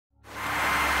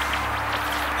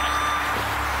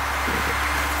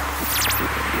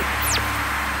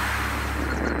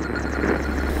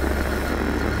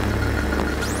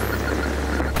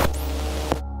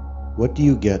What do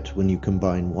you get when you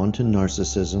combine wanton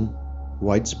narcissism,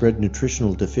 widespread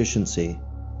nutritional deficiency,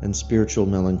 and spiritual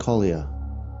melancholia?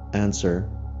 Answer: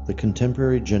 the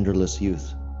contemporary genderless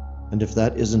youth. And if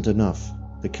that isn't enough,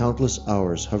 the countless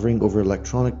hours hovering over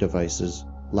electronic devices,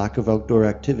 lack of outdoor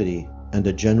activity, and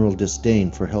a general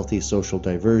disdain for healthy social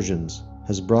diversions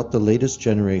has brought the latest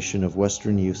generation of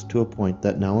Western youth to a point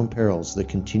that now imperils the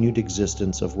continued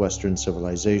existence of Western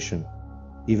civilization.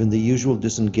 Even the usual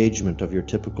disengagement of your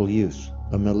typical youth,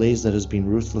 a malaise that has been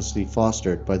ruthlessly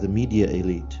fostered by the media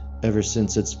elite ever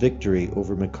since its victory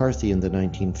over McCarthy in the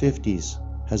 1950s,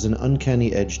 has an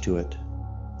uncanny edge to it.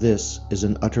 This is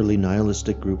an utterly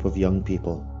nihilistic group of young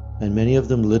people, and many of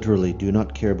them literally do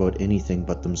not care about anything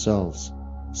but themselves.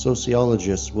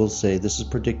 Sociologists will say this is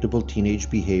predictable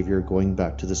teenage behavior going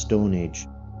back to the Stone Age.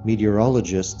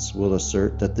 Meteorologists will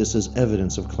assert that this is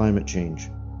evidence of climate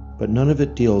change. But none of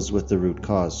it deals with the root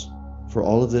cause, for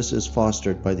all of this is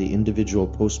fostered by the individual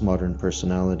postmodern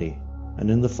personality. And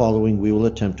in the following we will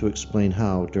attempt to explain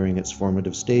how, during its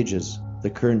formative stages, the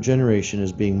current generation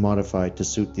is being modified to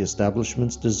suit the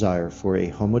establishment's desire for a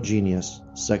homogeneous,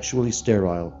 sexually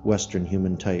sterile Western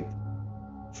human type.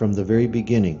 From the very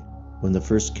beginning, when the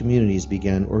first communities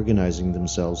began organizing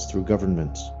themselves through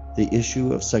governments, the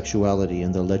issue of sexuality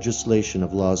and the legislation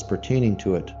of laws pertaining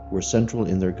to it were central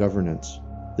in their governance.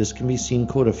 This can be seen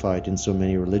codified in so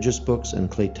many religious books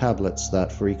and clay tablets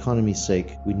that, for economy's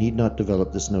sake, we need not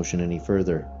develop this notion any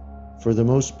further. For the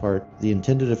most part, the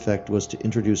intended effect was to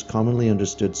introduce commonly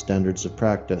understood standards of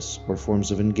practice or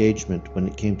forms of engagement when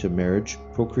it came to marriage,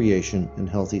 procreation, and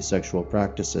healthy sexual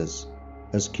practices.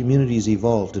 As communities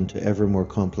evolved into ever more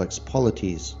complex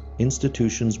polities,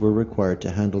 institutions were required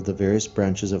to handle the various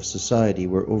branches of society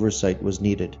where oversight was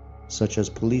needed, such as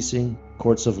policing,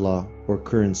 courts of law, or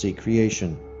currency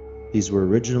creation. These were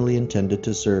originally intended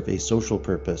to serve a social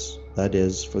purpose, that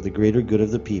is, for the greater good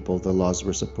of the people the laws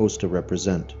were supposed to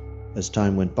represent. As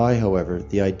time went by, however,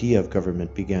 the idea of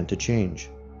government began to change.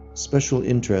 Special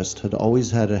interest had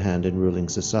always had a hand in ruling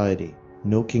society.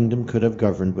 No kingdom could have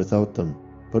governed without them.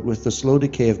 But with the slow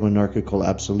decay of monarchical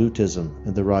absolutism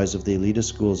and the rise of the elitist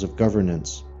schools of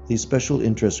governance, these special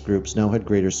interest groups now had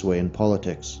greater sway in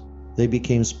politics. They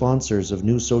became sponsors of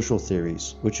new social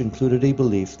theories, which included a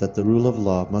belief that the rule of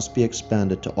law must be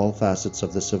expanded to all facets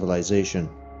of the civilization.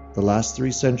 The last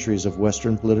 3 centuries of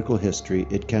Western political history,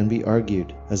 it can be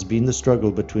argued, has been the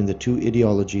struggle between the two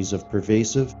ideologies of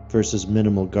pervasive versus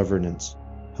minimal governance.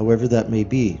 However that may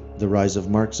be, the rise of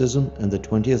Marxism and the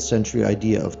 20th century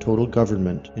idea of total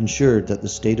government ensured that the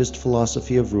statist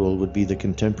philosophy of rule would be the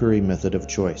contemporary method of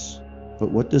choice.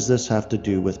 But what does this have to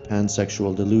do with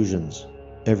pansexual delusions?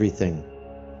 Everything.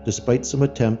 Despite some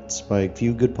attempts by a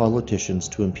few good politicians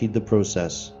to impede the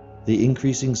process, the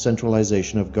increasing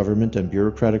centralization of government and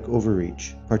bureaucratic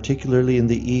overreach, particularly in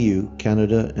the EU,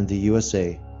 Canada, and the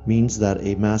USA, means that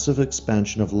a massive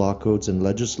expansion of law codes and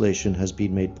legislation has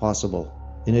been made possible.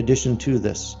 In addition to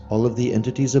this, all of the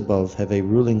entities above have a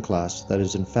ruling class that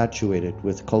is infatuated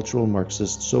with cultural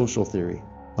Marxist social theory,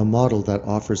 a model that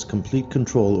offers complete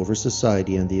control over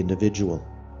society and the individual.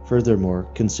 Furthermore,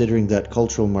 considering that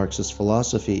cultural Marxist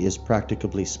philosophy is,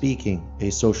 practically speaking, a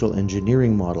social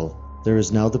engineering model, there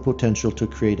is now the potential to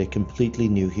create a completely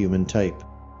new human type.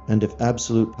 And if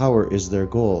absolute power is their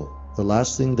goal, the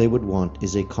last thing they would want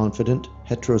is a confident,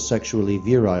 heterosexually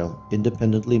virile,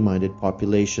 independently minded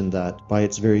population that, by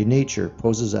its very nature,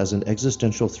 poses as an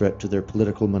existential threat to their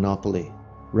political monopoly.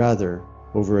 Rather,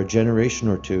 over a generation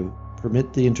or two,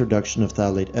 permit the introduction of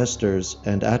phthalate esters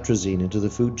and atrazine into the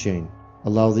food chain,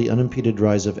 allow the unimpeded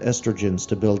rise of estrogens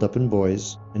to build up in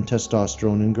boys and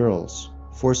testosterone in girls,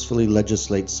 forcefully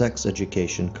legislate sex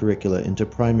education curricula into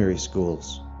primary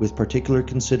schools, with particular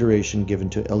consideration given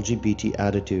to LGBT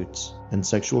attitudes, and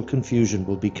sexual confusion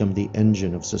will become the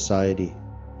engine of society.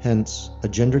 Hence, a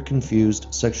gender-confused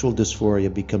sexual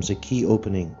dysphoria becomes a key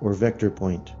opening or vector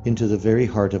point into the very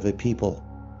heart of a people.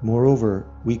 Moreover,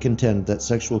 we contend that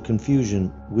sexual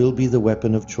confusion will be the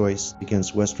weapon of choice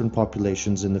against Western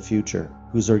populations in the future,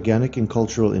 whose organic and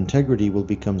cultural integrity will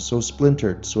become so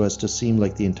splintered so as to seem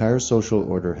like the entire social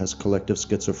order has collective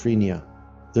schizophrenia.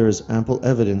 There is ample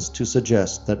evidence to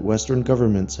suggest that Western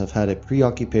governments have had a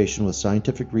preoccupation with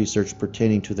scientific research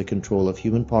pertaining to the control of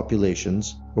human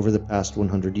populations over the past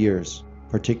 100 years,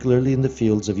 particularly in the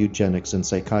fields of eugenics and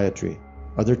psychiatry.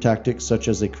 Other tactics such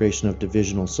as the creation of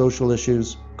divisional social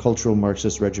issues, cultural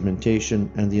Marxist regimentation,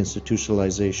 and the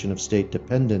institutionalization of state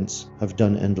dependence have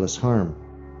done endless harm.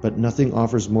 But nothing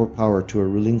offers more power to a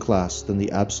ruling class than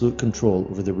the absolute control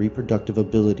over the reproductive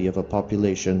ability of a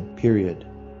population, period.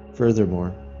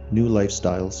 Furthermore, new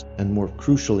lifestyles, and more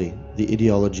crucially, the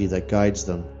ideology that guides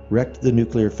them, wrecked the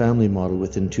nuclear family model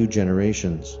within 2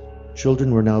 generations.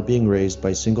 Children were now being raised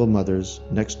by single mothers,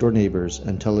 next-door neighbors,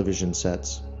 and television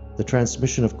sets. The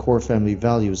transmission of core family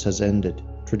values has ended.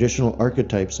 Traditional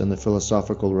archetypes and the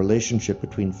philosophical relationship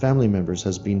between family members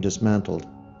has been dismantled.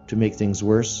 To make things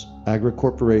worse,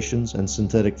 agri-corporations and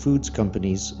synthetic foods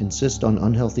companies insist on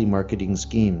unhealthy marketing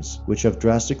schemes, which have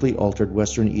drastically altered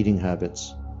Western eating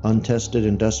habits. Untested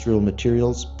industrial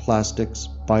materials, plastics,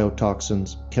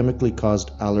 biotoxins, chemically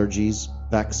caused allergies,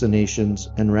 vaccinations,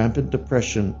 and rampant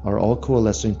depression are all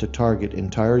coalescing to target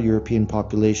entire European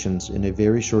populations in a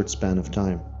very short span of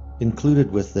time.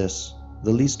 Included with this,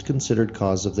 the least considered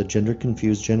cause of the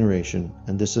gender-confused generation,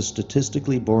 and this is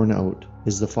statistically borne out,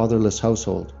 is the fatherless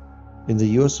household. In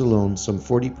the US alone, some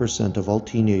 40% of all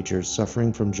teenagers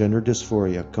suffering from gender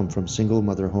dysphoria come from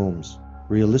single-mother homes.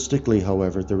 Realistically,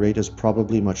 however, the rate is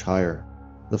probably much higher.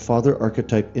 The father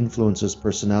archetype influences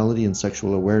personality and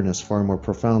sexual awareness far more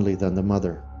profoundly than the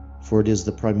mother, for it is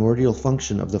the primordial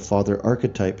function of the father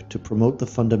archetype to promote the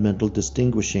fundamental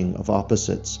distinguishing of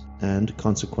opposites and,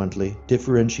 consequently,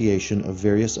 differentiation of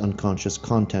various unconscious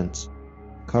contents.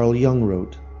 Carl Jung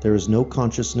wrote, "There is no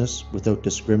consciousness without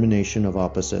discrimination of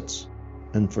opposites."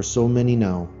 And for so many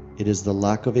now, it is the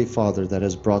lack of a father that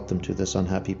has brought them to this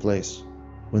unhappy place.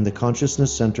 When the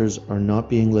consciousness centers are not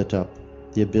being lit up,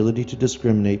 the ability to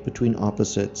discriminate between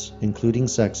opposites, including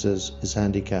sexes, is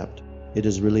handicapped. It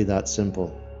is really that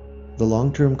simple. The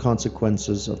long-term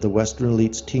consequences of the Western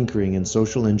elite's tinkering and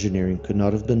social engineering could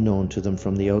not have been known to them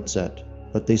from the outset,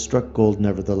 but they struck gold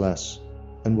nevertheless.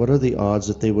 And what are the odds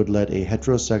that they would let a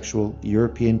heterosexual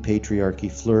European patriarchy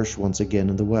flourish once again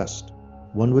in the West?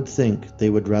 One would think they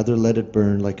would rather let it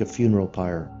burn like a funeral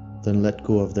pyre than let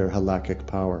go of their halakhic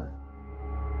power.